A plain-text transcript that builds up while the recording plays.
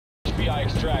guy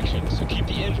extraction, so keep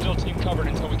the infill team covered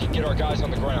until we can get our guys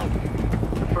on the ground.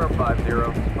 Confirm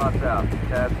 5-0. Spot south.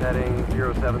 Tabs heading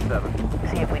 077.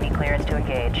 See if we need clearance to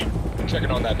engage. Checking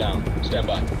on that now. Stand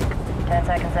by. 10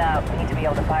 seconds out. We need to be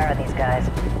able to fire on these guys.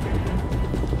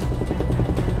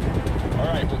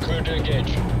 Alright, we're cleared to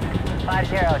engage.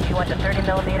 5-0. Do you want the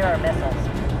 30mm or missiles?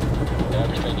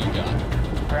 Everything you got.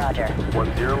 Roger. 10,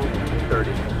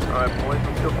 30. Alright, boys,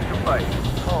 let's go pick a fight.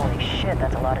 Holy shit,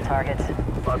 that's a lot of targets.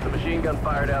 Lots of machine gun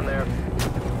fire down there.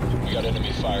 We got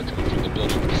enemy fire coming from the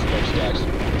building with the smokestacks.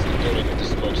 It's the building with the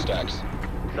smokestacks.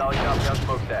 Solid copy on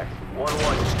smokestacks.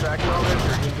 1-1, you tracking all this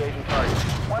or are you engaging targets?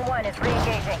 1-1 is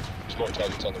re-engaging. There's more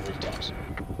targets on the rooftops.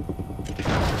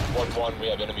 1-1, we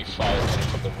have enemy fire coming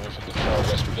from the roof of the far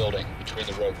west building between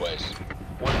the roadways.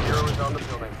 1-0 is on the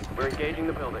building. We're engaging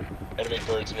the building. Enemy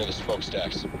birds near the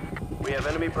smokestacks. We have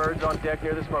enemy birds on deck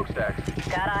near the smokestacks.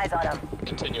 Got eyes on them.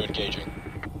 Continue engaging.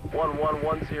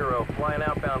 1110, flying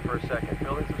outbound for a second,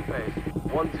 building some space.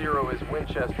 10 is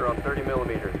Winchester on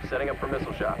 30mm, setting up for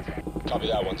missile shots. Copy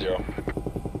that, 1-0.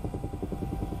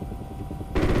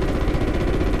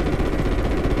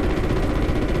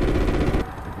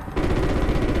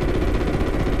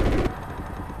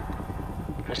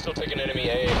 We're still taking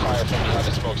enemy AA fire from behind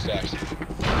the smokestacks.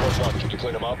 1-1, can you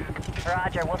clean them up?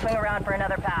 Roger. We'll swing around for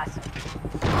another pass.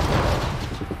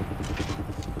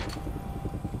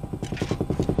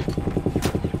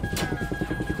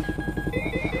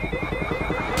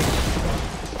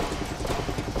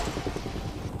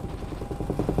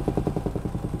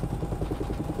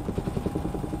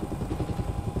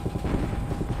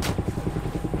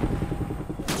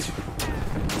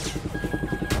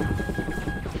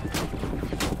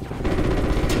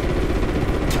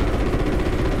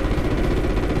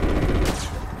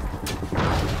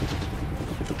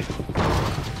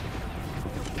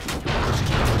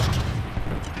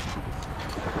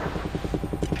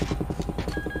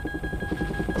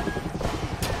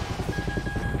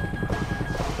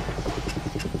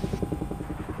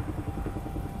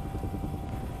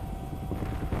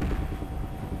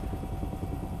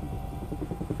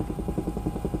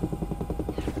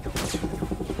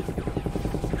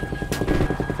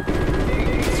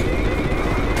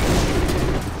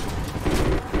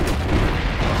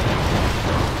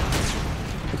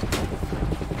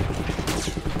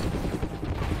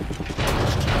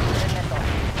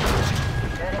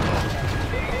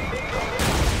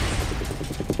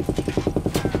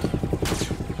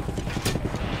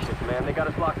 They got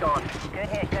us locked on. Good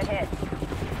hit, good hit.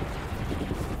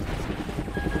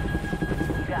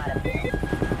 You got him.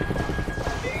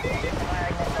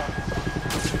 Firing missile.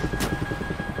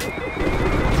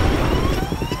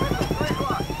 Missile, 3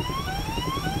 o'clock.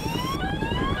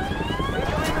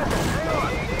 Incoming missile, hang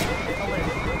on.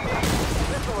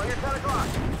 Missile on your 10 o'clock.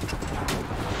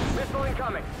 Missile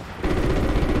incoming.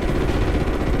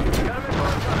 Got a missile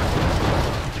incoming.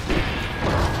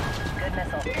 Good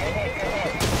missile. Good hit, good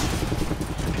hit.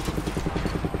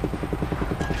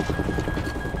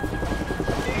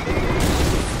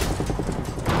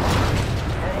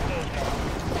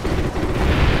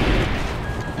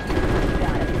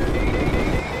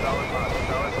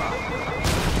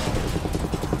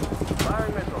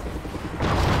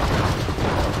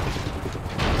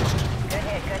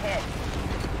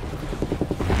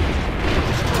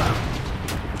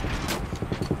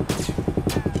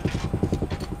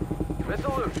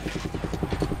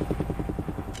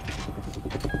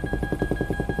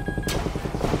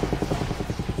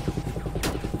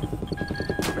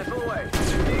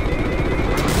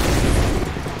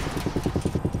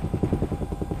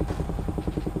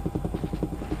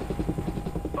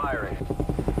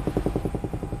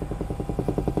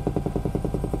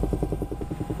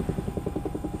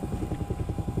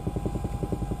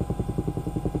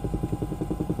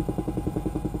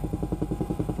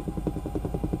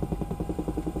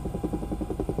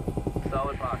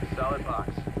 Solid box.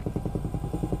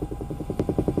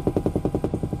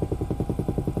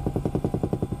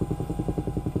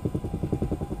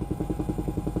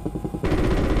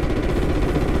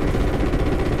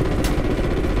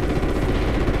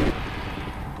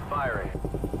 Firing.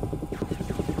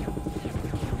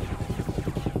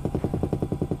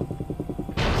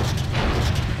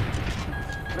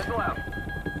 Missile out.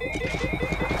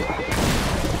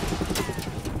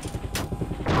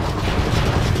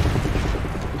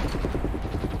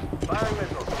 Firing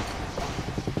missile.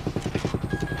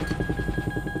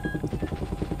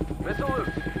 Missile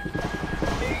loose.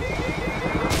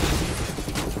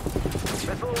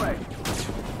 Missile away.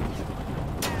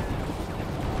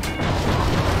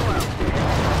 Missile out.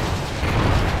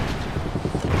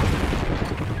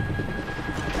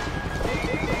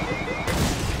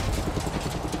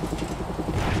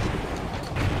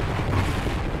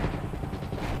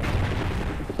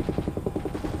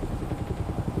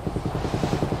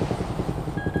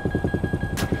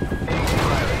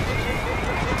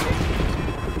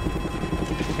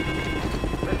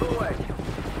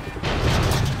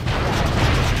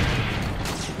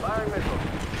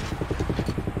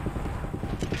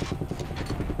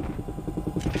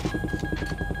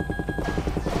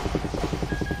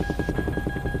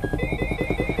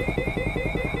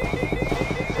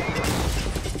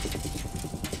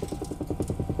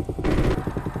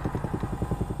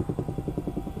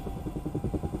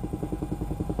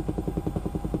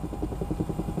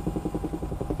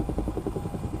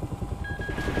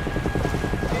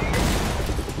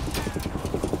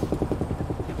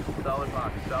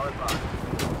 Solid box.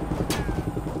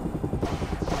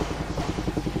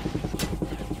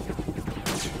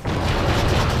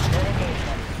 Good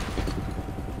engagement.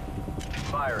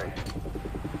 Firing.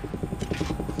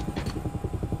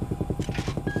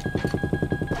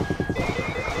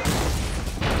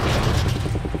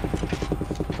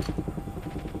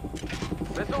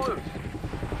 Missile loose.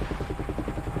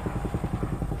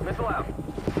 Missile out.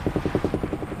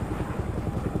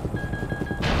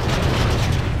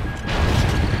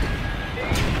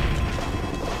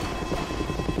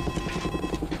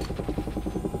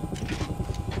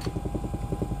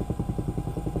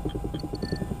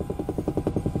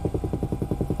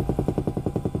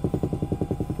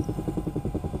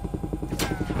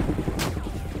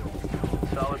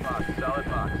 Solid box, solid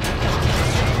box.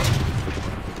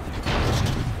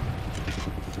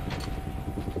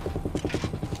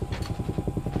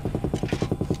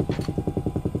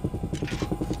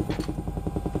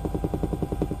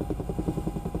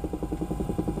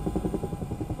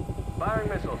 Firing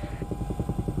missiles.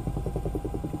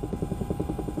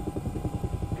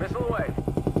 Missile away.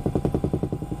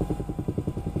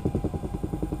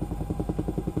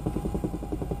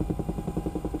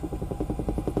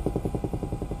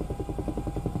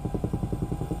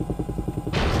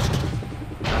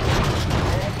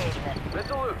 Good engagement.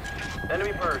 Missile loose.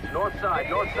 Enemy birds, north side,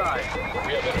 north side.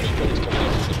 We have enemy birds coming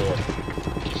in from the north.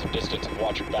 Keep some distance and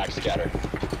watch your back scatter.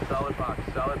 Solid box,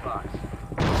 solid box.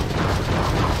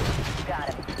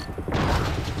 Got him.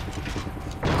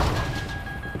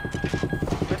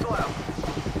 Missile out.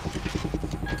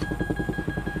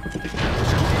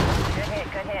 Good hit,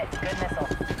 good hit. Good missile.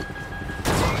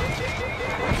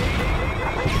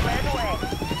 Cleared away.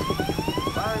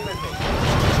 Firing missiles.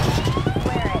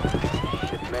 Clearing.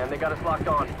 Shit, man, they got us locked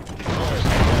on. Close.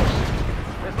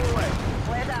 Missile away.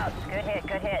 Cleared out. Good hit,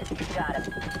 good hit. Got him.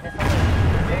 Missile loose.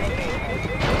 Good engagement.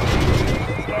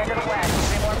 Scan to the west.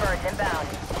 3 more birds inbound.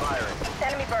 Firing.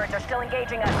 Enemy birds are still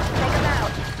engaging us. Take them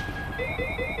out.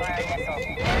 Firing missile.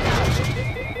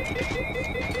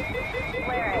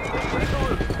 Clearing. Missile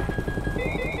loose.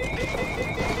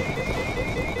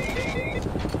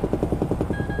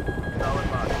 Solid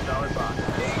box, solid box.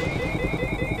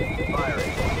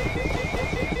 Firing.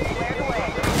 Cleared away.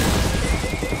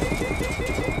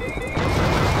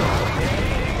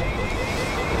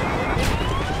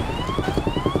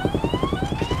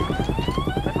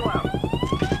 Missile out.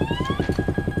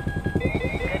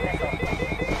 Good missile.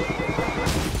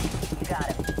 You got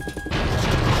him.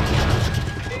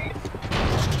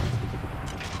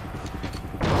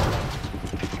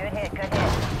 Good hit, good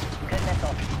hit. Good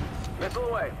missile. Missile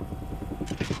away.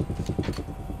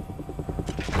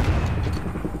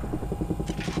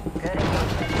 Good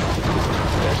engagement.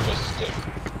 There's Mrs. Tim.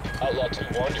 Outlaw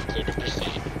 2-1, you're clear to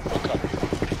proceed. We'll cover you.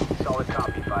 Solid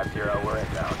copy, 5-0, we're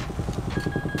inbound.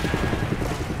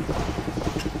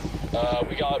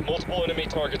 We got multiple enemy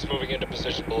targets moving into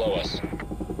position below us.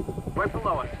 Right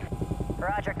below us.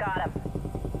 Roger, got him.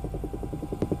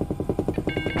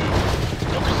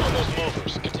 Focus on those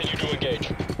movers. Continue to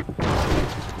engage.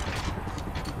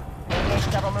 Engage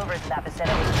several movers in that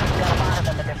vicinity. We got a lot of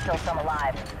them, but there's still some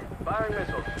alive. Firing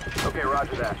missiles. Okay,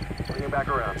 roger that. Bring it back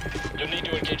around. You'll need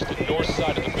to engage the north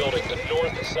side of the building, the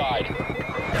north side.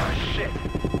 Ah, shit.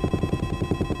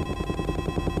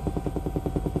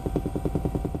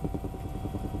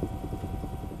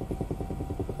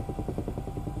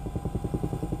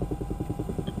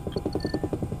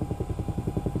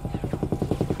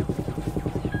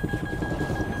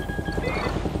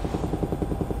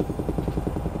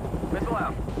 Missile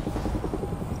out.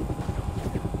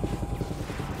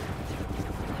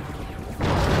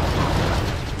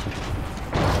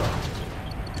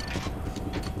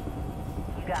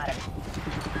 You got him.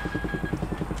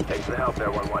 Thanks for the help there,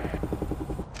 1-1.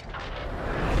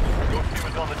 Ghost team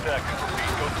is on the deck.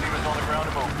 Repeat, Ghost team is on the ground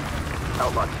and moving.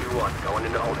 Outlaw 2-1, going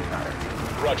into holding pattern.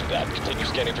 Roger that. Continue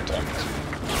scanning for targets.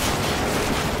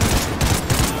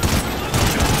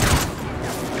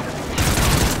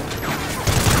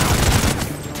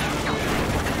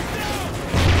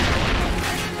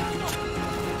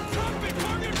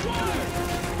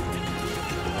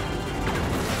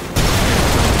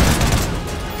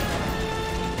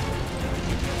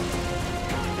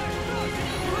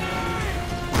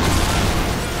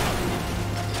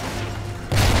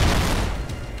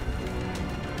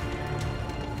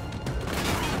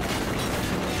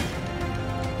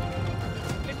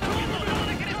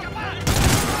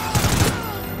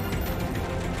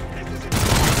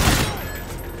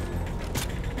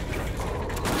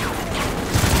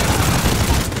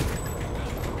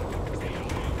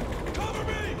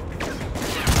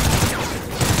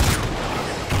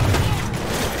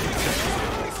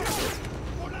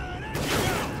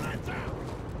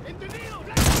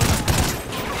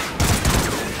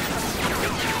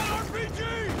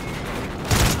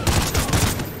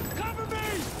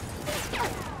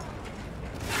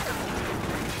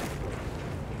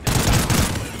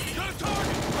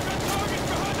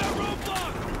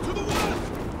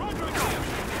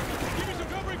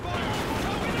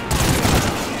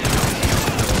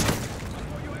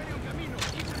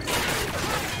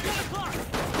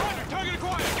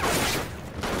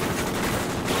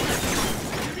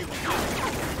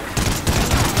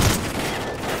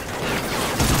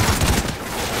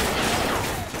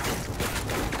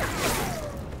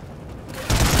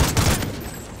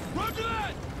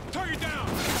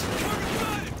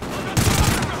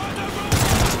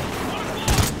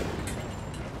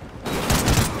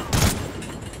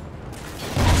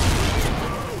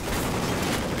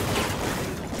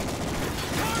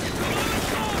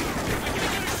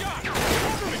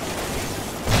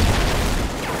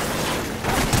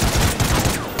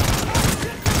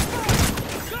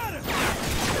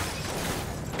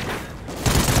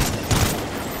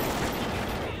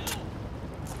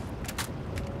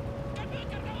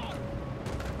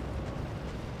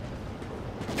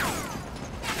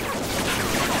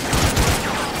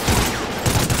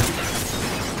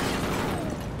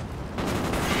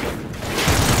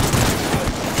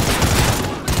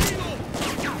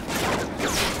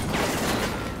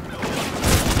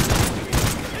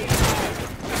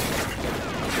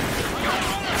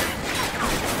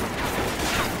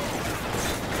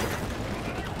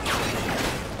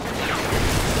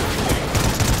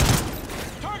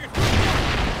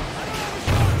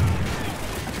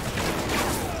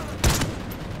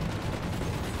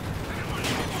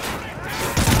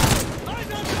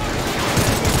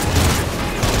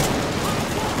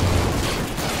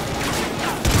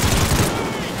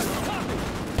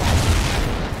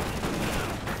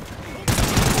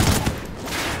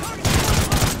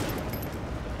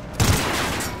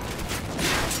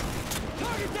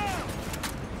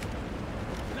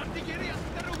 La artillería se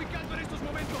está reubicando en estos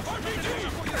momentos. ¡RPG!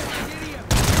 ¡Apoyo de artillería!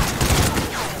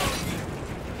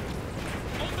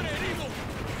 ¡Hombre herido!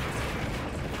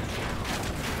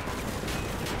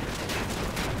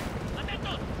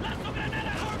 ¡Atentos! ¡Lanzo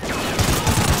granada!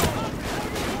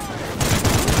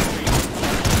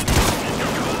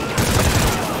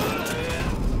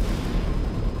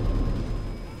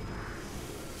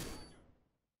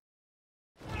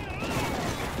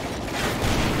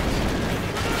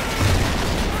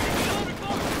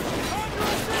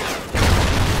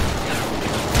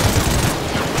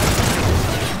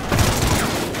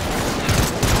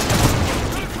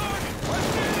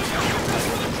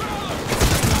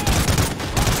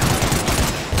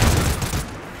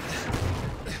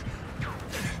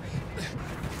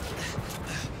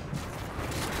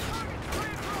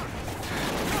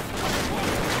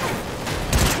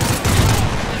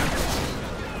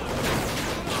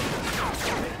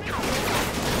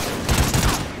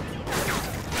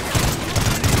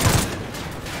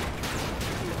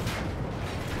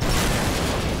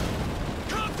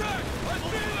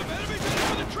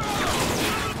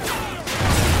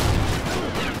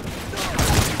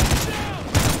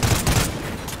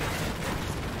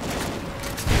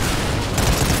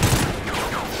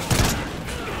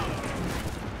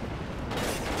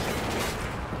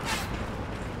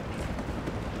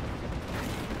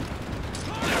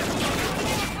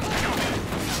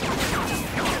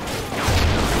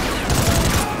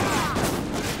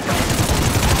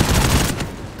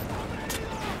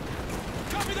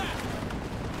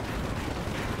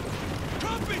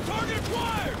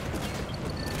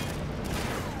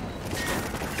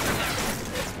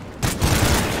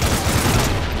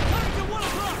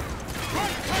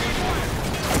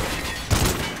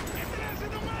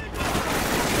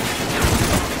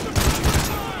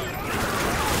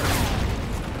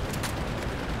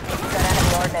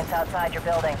 Outside your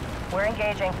building. We're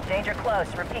engaging. Danger close.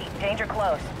 Repeat, danger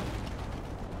close.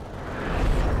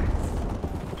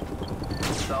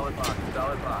 Solid box,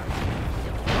 solid box.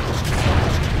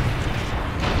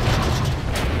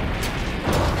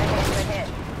 Good hit.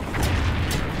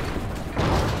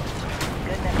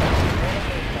 Good missile. Good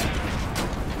engagement.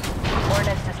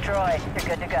 Coordinates destroyed. You're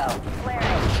good to go.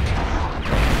 Flaring.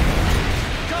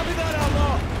 Copy that,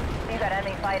 outlaw! You got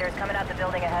enemy fighters coming out the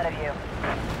building ahead of you.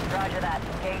 Roger that.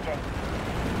 Engaging.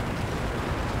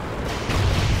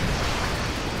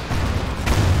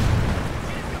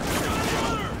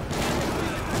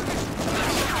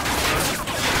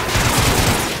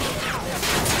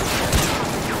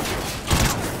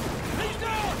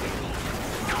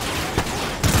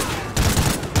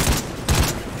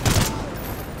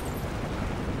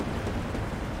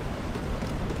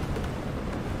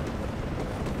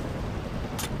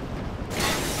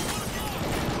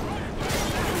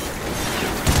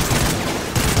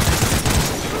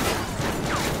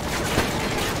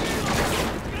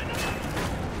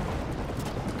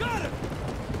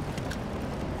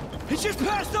 He's just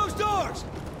past those doors!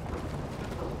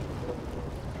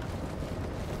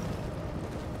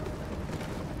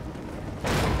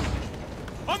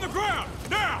 On the ground,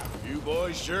 now! You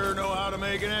boys sure know how to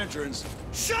make an entrance.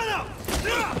 Shut up!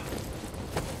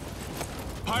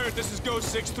 Pirate, this is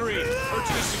Ghost 6-3.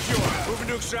 Urgent is secure. Moving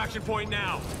to extraction point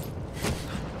now.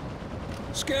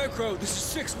 Scarecrow, this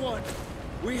is 6-1.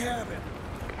 We have it.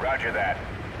 Roger that.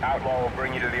 Outlaw will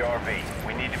bring you to the RV.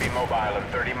 We need to be mobile in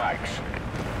 30 mics.